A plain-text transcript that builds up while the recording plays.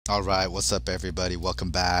All right, what's up everybody?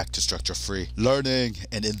 Welcome back to Structure Free Learning.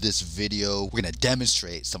 And in this video, we're going to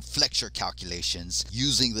demonstrate some flexure calculations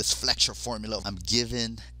using this flexure formula. I'm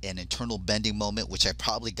given an internal bending moment, which I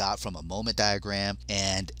probably got from a moment diagram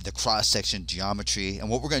and the cross-section geometry. And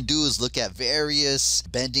what we're going to do is look at various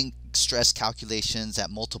bending stress calculations at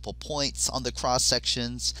multiple points on the cross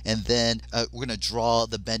sections, and then we're going to draw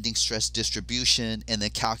the bending stress distribution and then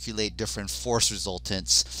calculate different force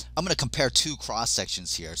resultants. I'm going to compare two cross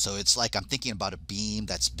sections here, so it's like I'm thinking about a beam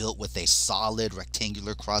that's built with a solid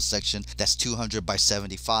rectangular cross section that's 200 by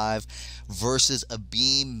 75 versus a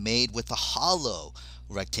beam made with a hollow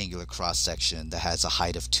rectangular cross section that has a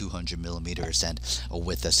height of 200 millimeters and a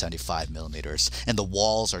width of 75 millimeters, and the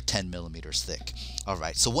walls are 10 millimeters thick. All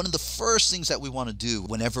right, so one of the first things that we want to do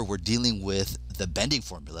whenever we're dealing with the bending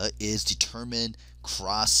formula is determine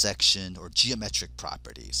cross-section or geometric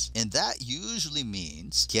properties. And that usually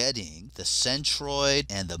means getting the centroid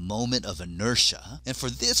and the moment of inertia. And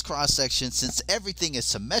for this cross-section, since everything is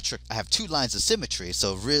symmetric, I have two lines of symmetry,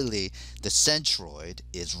 so really the centroid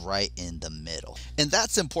is right in the middle. And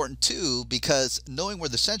that's important too, because knowing where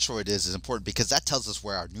the centroid is important because that tells us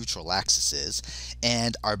where our neutral axis is.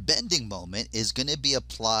 And our bending moment is going to be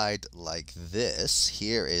applied like this.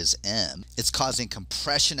 Here is M. It's causing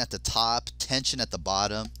compression at the top, tension at the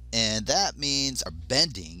bottom, and that means our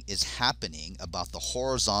bending is happening about the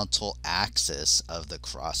horizontal axis of the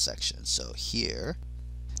cross section. So here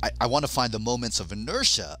I want to find the moments of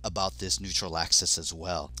inertia about this neutral axis as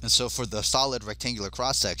well. And so for the solid rectangular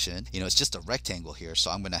cross section, it's just a rectangle here.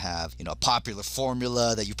 So I'm going to have, a popular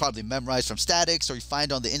formula that you probably memorized from statics or you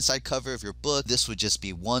find on the inside cover of your book. This would just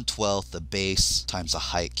be 1/12 the base times the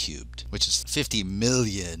height cubed, which is 50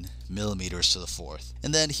 million millimeters to the fourth.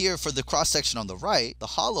 And then here for the cross section on the right, the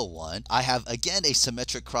hollow one, I have again a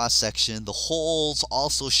symmetric cross section. The holes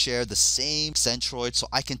also share the same centroid, so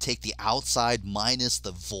I can take the outside minus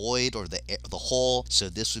the void or the hole. So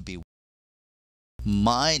this would be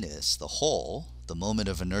minus the hole, the moment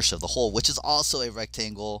of inertia of the hole, which is also a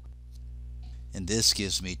rectangle. And this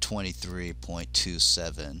gives me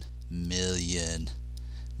 23.27 million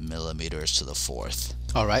millimeters to the fourth.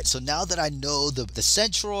 All right, so now that I know the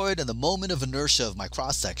centroid and the moment of inertia of my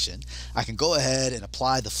cross section, I can go ahead and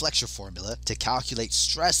apply the flexure formula to calculate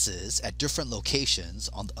stresses at different locations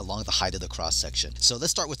along the height of the cross section. So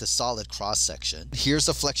let's start with the solid cross section. Here's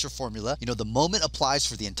the flexure formula. The moment applies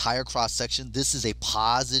for the entire cross section. This is a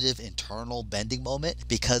positive internal bending moment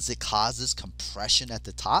because it causes compression at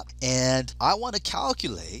the top. And I want to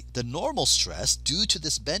calculate the normal stress due to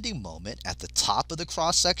this bending moment at the top of the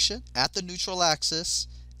cross section, at the neutral axis,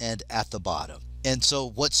 and at the bottom. And so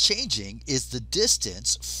what's changing is the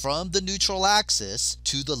distance from the neutral axis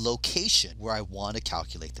to the location where I want to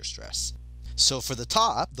calculate their stress. So for the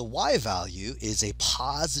top, the Y value is a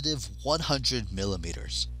positive 100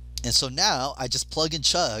 millimeters. And so now I just plug and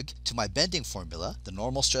chug to my bending formula. The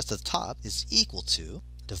normal stress at the top is equal to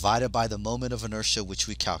divided by the moment of inertia, which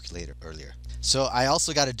we calculated earlier. So I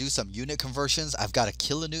also got to do some unit conversions. I've got a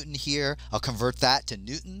kilonewton here. I'll convert that to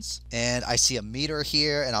newtons. And I see a meter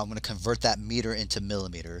here, and I'm going to convert that meter into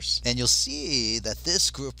millimeters. And you'll see that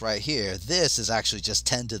this group right here, this is actually just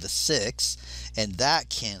 10 to the 6. And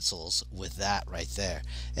that cancels with that right there.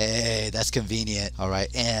 Hey, that's convenient. All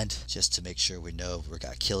right. And just to make sure we know, we've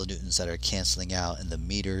got kilonewtons that are canceling out, and the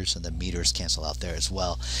meters cancel out there as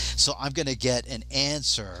well. So I'm going to get an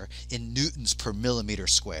answer in newtons per millimeter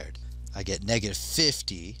squared. I get negative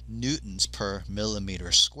 50 newtons per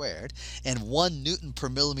millimeter squared, and 1 newton per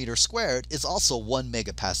millimeter squared is also 1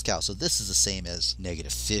 megapascal. So this is the same as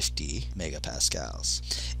negative 50 megapascals.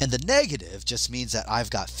 And the negative just means that I've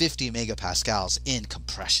got 50 megapascals in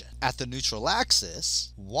compression. At the neutral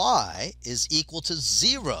axis, Y is equal to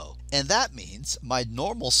 0. And that means my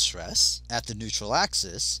normal stress at the neutral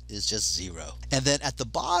axis is just 0. And then at the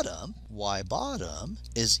bottom, Y bottom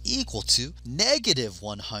is equal to negative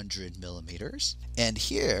 100 millimeters. And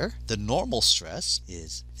here, the normal stress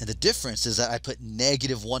is, and the difference is that I put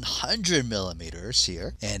negative 100 millimeters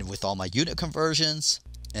here. And with all my unit conversions,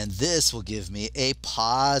 and this will give me a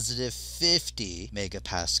positive 50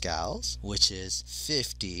 megapascals, which is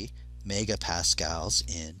 50 megapascals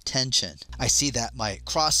in tension. I see that my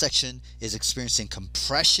cross section is experiencing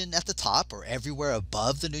compression at the top or everywhere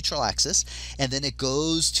above the neutral axis, and then it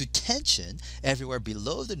goes to tension everywhere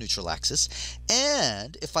below the neutral axis.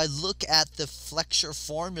 And if I look at the flexure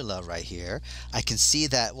formula right here, I can see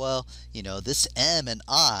that, well, this M and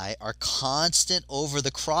I are constant over the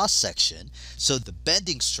cross section, so the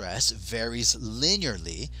bending stress varies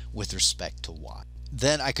linearly with respect to Y.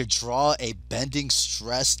 then I could draw a bending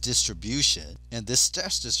stress distribution. And this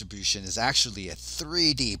stress distribution is actually a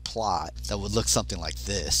 3D plot that would look something like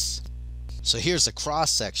this. So here's a cross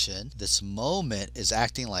section. This moment is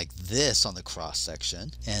acting like this on the cross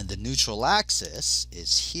section, and the neutral axis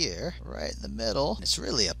is here, right in the middle. It's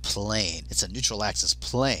really a plane. It's a neutral axis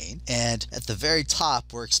plane. And at the very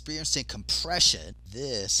top, we're experiencing compression.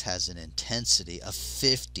 This has an intensity of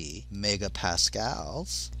 50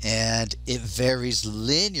 megapascals, and it varies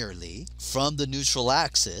linearly from the neutral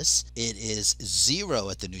axis. It is 0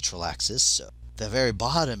 at the neutral axis, so the very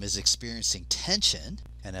bottom is experiencing tension.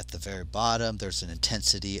 And at the very bottom, there's an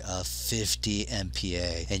intensity of 50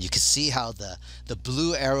 MPa. And you can see how the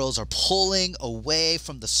blue arrows are pulling away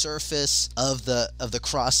from the surface of the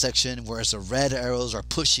cross section, whereas the red arrows are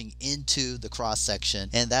pushing into the cross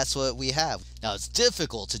section. And that's what we have. Now, it's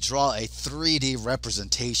difficult to draw a 3D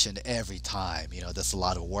representation every time. You know, that's a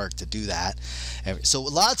lot of work to do that. So a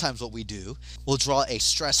lot of times what we do, we'll draw a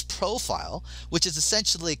stress profile, which is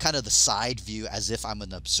essentially kind of the side view as if I'm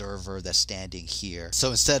an observer that's standing here.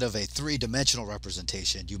 So instead of a three-dimensional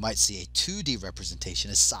representation, you might see a 2D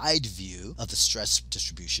representation, a side view of the stress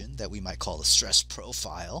distribution that we might call a stress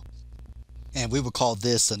profile. And we would call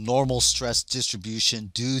this a normal stress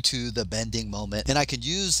distribution due to the bending moment. And I can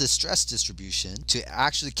use this stress distribution to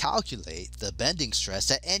actually calculate the bending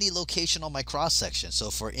stress at any location on my cross section.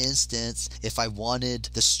 So for instance, if I wanted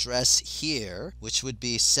the stress here, which would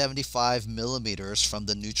be 75 millimeters from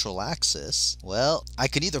the neutral axis, well, I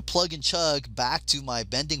could either plug and chug back to my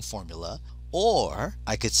bending formula, or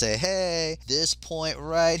I could say, hey, this point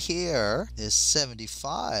right here is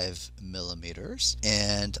 75 millimeters,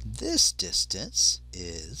 and this distance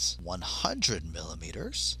is 100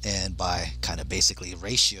 millimeters. And by kind of basically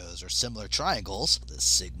ratios or similar triangles, the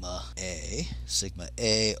sigma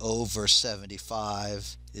A over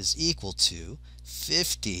 75 is equal to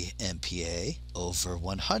 50 MPa over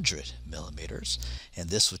 100 millimeters. And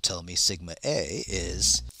this would tell me sigma A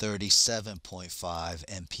is 37.5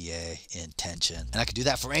 MPa in tension. And I can do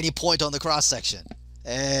that for any point on the cross section.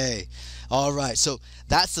 Hey, all right, so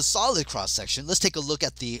that's the solid cross section. Let's take a look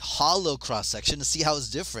at the hollow cross section to see how it's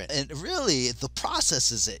different. And really, the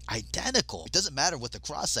process is identical. It doesn't matter what the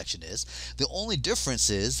cross section is. The only difference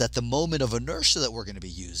is that the moment of inertia that we're going to be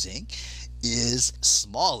using is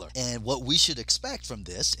smaller. And what we should expect from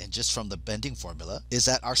this, and just from the bending formula, is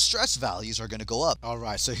that our stress values are going to go up. All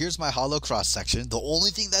right, so here's my hollow cross section. The only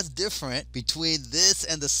thing that's different between this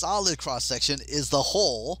and the solid cross section is the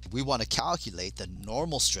hole. We want to calculate the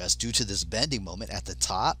normal stress due to this bending moment at the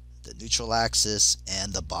top, the neutral axis,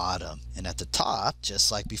 and the bottom. And at the top,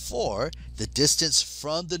 just like before, the distance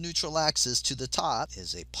from the neutral axis to the top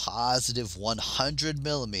is a positive 100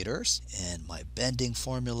 millimeters. And my bending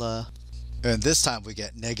formula, and this time we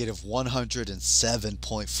get negative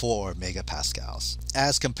 107.4 megapascals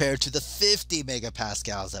as compared to the 50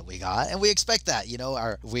 megapascals that we got. And we expect that, you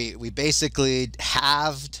know, we basically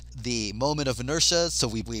halved the moment of inertia, so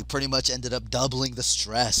we pretty much ended up doubling the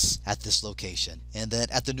stress at this location. And then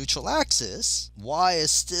at the neutral axis, y is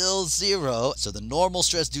still 0, so the normal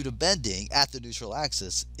stress due to bending at the neutral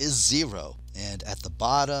axis is 0. And at the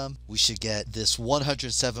bottom, we should get this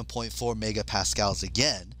 107.4 megapascals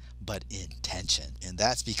again, but in tension. And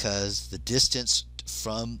that's because the distance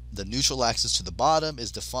from the neutral axis to the bottom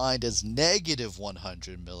is defined as negative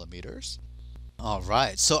 100 millimeters. All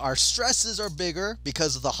right, so our stresses are bigger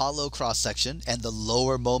because of the hollow cross section and the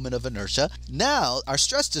lower moment of inertia. Now, our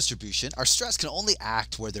stress distribution, our stress can only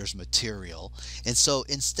act where there's material. And so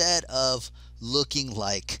instead of looking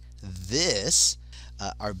like this,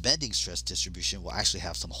 our bending stress distribution will actually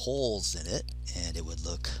have some holes in it, and it would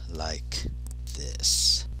look like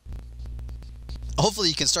this. Hopefully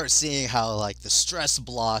you can start seeing how like the stress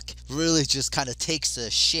block really just kind of takes the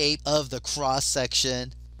shape of the cross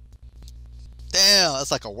section. Damn,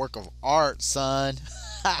 that's like a work of art, son.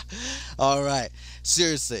 All right,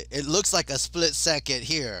 seriously, it looks like a split second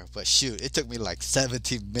here, but shoot, it took me like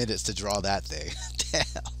 17 minutes to draw that thing.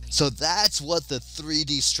 Damn. So that's what the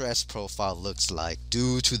 3D stress profile looks like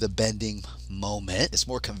due to the bending moment. It's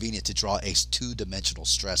more convenient to draw a two-dimensional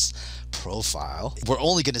stress profile. We're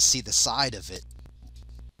only going to see the side of it.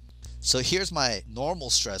 So here's my normal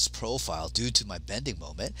stress profile due to my bending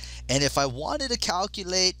moment. And if I wanted to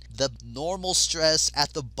calculate the normal stress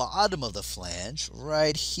at the bottom of the flange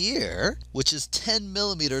right here, which is 10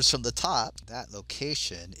 millimeters from the top, that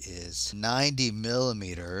location is 90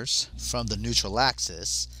 millimeters from the neutral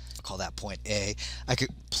axis. I'll call that point A. I could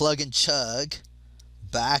plug and chug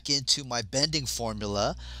back into my bending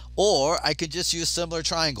formula, or I could just use similar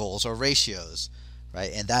triangles or ratios.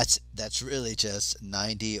 right? And that's really just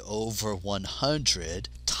 90 over 100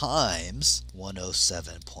 times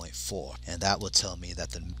 107.4. And that will tell me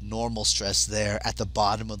that the normal stress there at the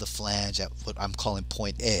bottom of the flange at what I'm calling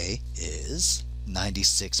point A is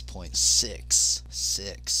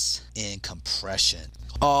 96.66 in compression.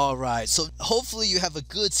 All right, so hopefully you have a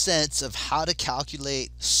good sense of how to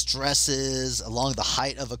calculate stresses along the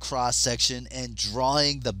height of a cross section and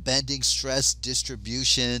drawing the bending stress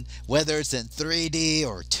distribution, whether it's in 3D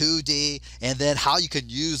or 2D, and then how you can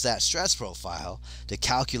use that stress profile to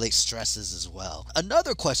calculate stresses as well.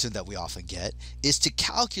 Another question that we often get is to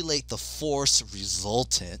calculate the force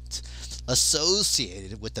resultant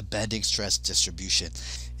associated with the bending stress distribution.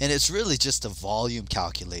 And it's really just a volume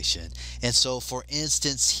calculation. And so for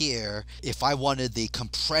instance here, if I wanted the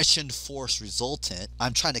compression force resultant,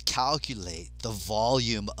 I'm trying to calculate the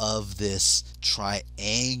volume of this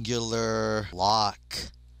triangular block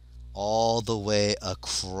all the way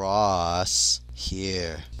across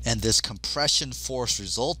here. And this compression force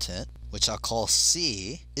resultant, which I'll call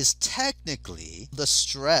C, is technically the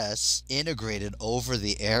stress integrated over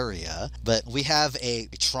the area, but we have a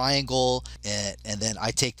triangle and then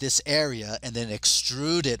I take this area and then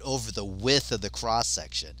extrude it over the width of the cross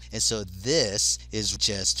section. And so this is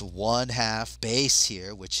just 1/2 base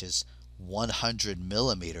here, which is 100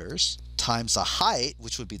 millimeters, times the height,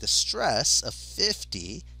 which would be the stress of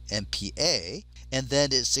 50 MPa, and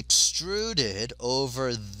then it's extruded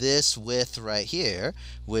over this width right here,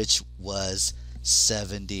 which was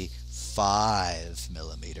 75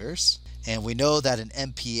 millimeters. And we know that an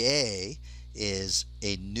MPa is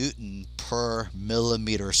a Newton per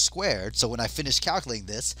millimeter squared. So when I finish calculating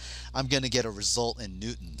this, I'm going to get a result in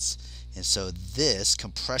newtons. And so this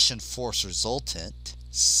compression force resultant,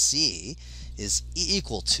 C, is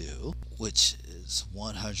equal to, which is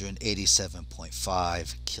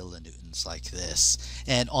 187.5 kilonewtons, like this.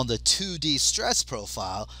 And on the 2D stress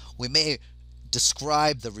profile, we may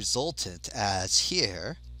describe the resultant as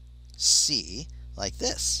here, C, like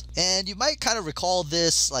this. And you might kind of recall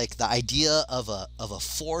this like the idea of a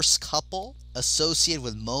force couple associated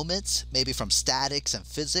with moments, maybe from statics and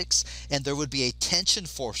physics, and there would be a tension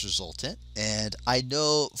force resultant. And I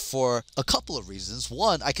know for a couple of reasons.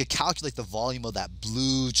 One, I could calculate the volume of that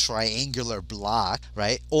blue triangular block,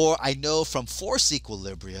 right? Or I know from force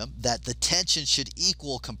equilibrium that the tension should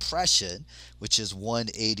equal compression, which is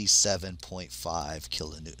 187.5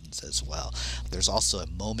 kilonewtons as well. There's also a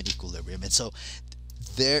moment equilibrium. And so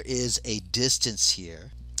there is a distance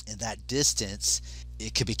here, and that distance,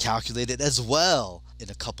 it could be calculated as well in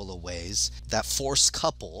a couple of ways. That force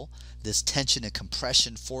couple, this tension and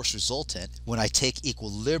compression force resultant, when I take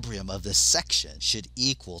equilibrium of this section, should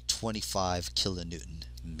equal 25 kilonewton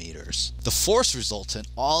meters. The force resultant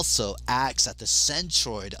also acts at the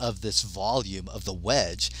centroid of this volume of the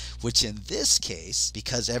wedge, which in this case,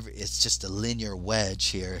 because it's just a linear wedge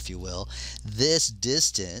here, if you will, this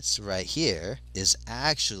distance right here is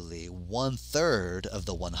actually 1/3 of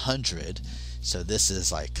the 100. So this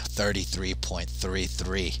is like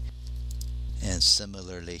 33.33. And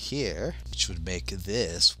similarly here, which would make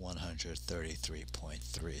this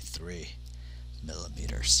 133.33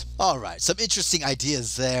 millimeters. All right, some interesting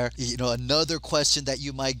ideas there. You know, another question that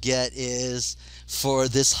you might get is for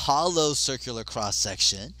this hollow circular cross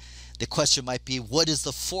section, the question might be, what is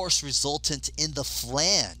the force resultant in the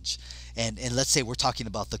flange? And let's say we're talking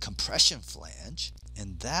about the compression flange,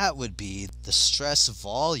 and that would be the stress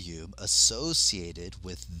volume associated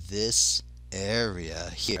with this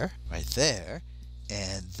area here, right there,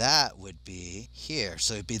 and that would be here.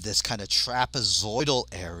 So it'd be this kind of trapezoidal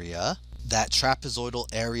area. That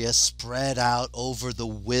trapezoidal area spread out over the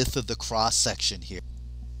width of the cross section here.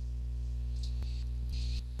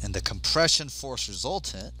 And the compression force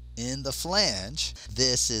resultant in the flange,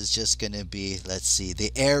 this is just going to be, let's see,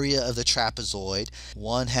 the area of the trapezoid,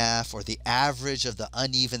 1/2, or the average of the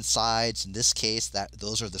uneven sides. In this case,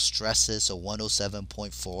 those are the stresses, so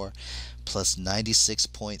 107.4 plus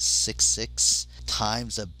 96.66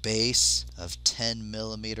 times a base of 10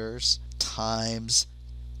 millimeters times,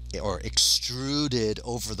 or extruded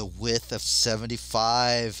over the width of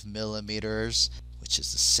 75 millimeters, which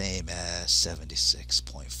is the same as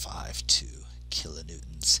 76.52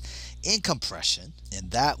 kilonewtons in compression.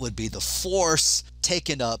 And that would be the force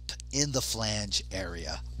taken up in the flange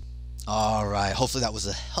area. All right, hopefully that was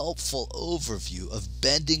a helpful overview of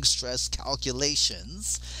bending stress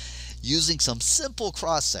calculations using some simple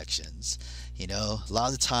cross sections. You know, a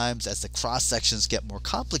lot of the times as the cross sections get more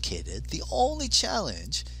complicated, the only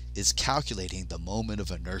challenge is calculating the moment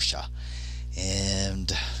of inertia.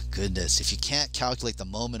 And goodness, if you can't calculate the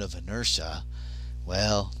moment of inertia,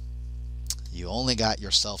 well, You only got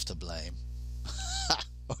yourself to blame.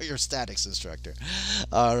 Or your statics instructor.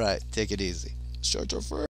 All right, take it easy. Instructor free.